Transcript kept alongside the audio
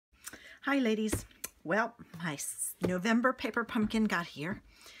Hi ladies. Well, my November paper pumpkin got here.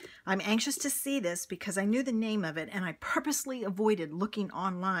 I'm anxious to see this because I knew the name of it and I purposely avoided looking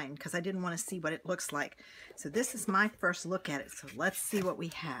online because I didn't want to see what it looks like. So this is my first look at it. So let's see what we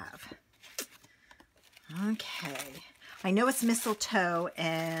have. Okay. I know it's mistletoe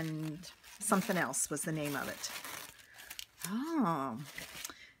and something else was the name of it. Oh,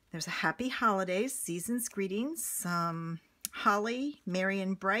 there's a happy holidays, season's greetings, holly, merry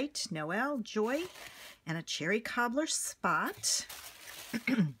and bright, Noel, joy, and a cherry cobbler spot.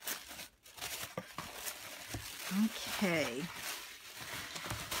 Okay.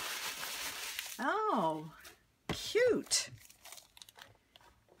 Oh, cute.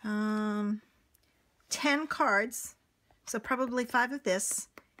 10 cards, so probably 5 of this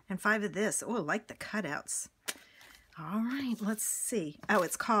and 5 of this. Oh, I like the cutouts. All right, let's see. Oh,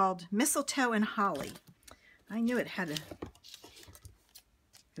 it's called Mistletoe and Holly. I knew it had it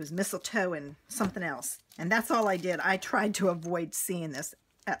was mistletoe and something else. And that's all I did. I tried to avoid seeing this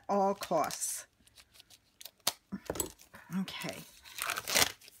at all costs. Okay.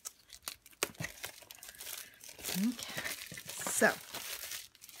 Okay. So,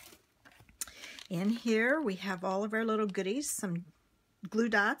 in here we have all of our little goodies, some glue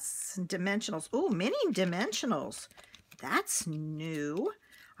dots and dimensionals. Oh, mini dimensionals. That's new.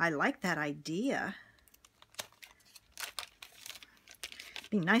 I like that idea.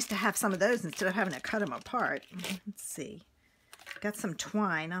 Be nice to have some of those instead of having to cut them apart. Let's see. Got some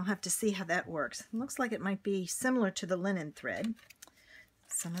twine. I'll have to see how that works. It looks like it might be similar to the linen thread.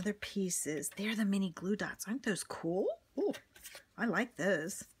 Some other pieces. They're the mini glue dots. Aren't those cool? Ooh, I like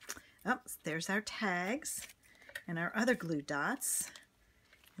those. Oh, there's our tags and our other glue dots.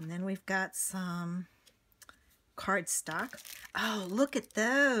 And then we've got some cardstock. Oh, look at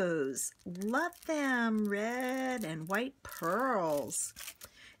those. Love them. Red and white pearls.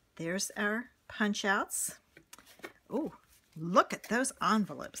 There's our punch outs. Oh, look at those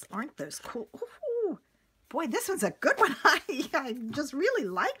envelopes. Aren't those cool? Ooh, boy, this one's a good one. I just really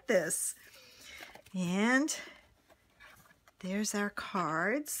like this. And there's our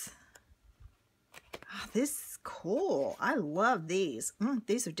cards. Oh, this is cool. I love these.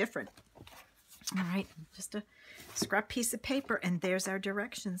 These are different. All right, just a scrap piece of paper, and there's our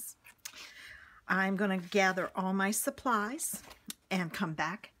directions. I'm going to gather all my supplies and come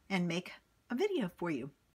back and make a video for you.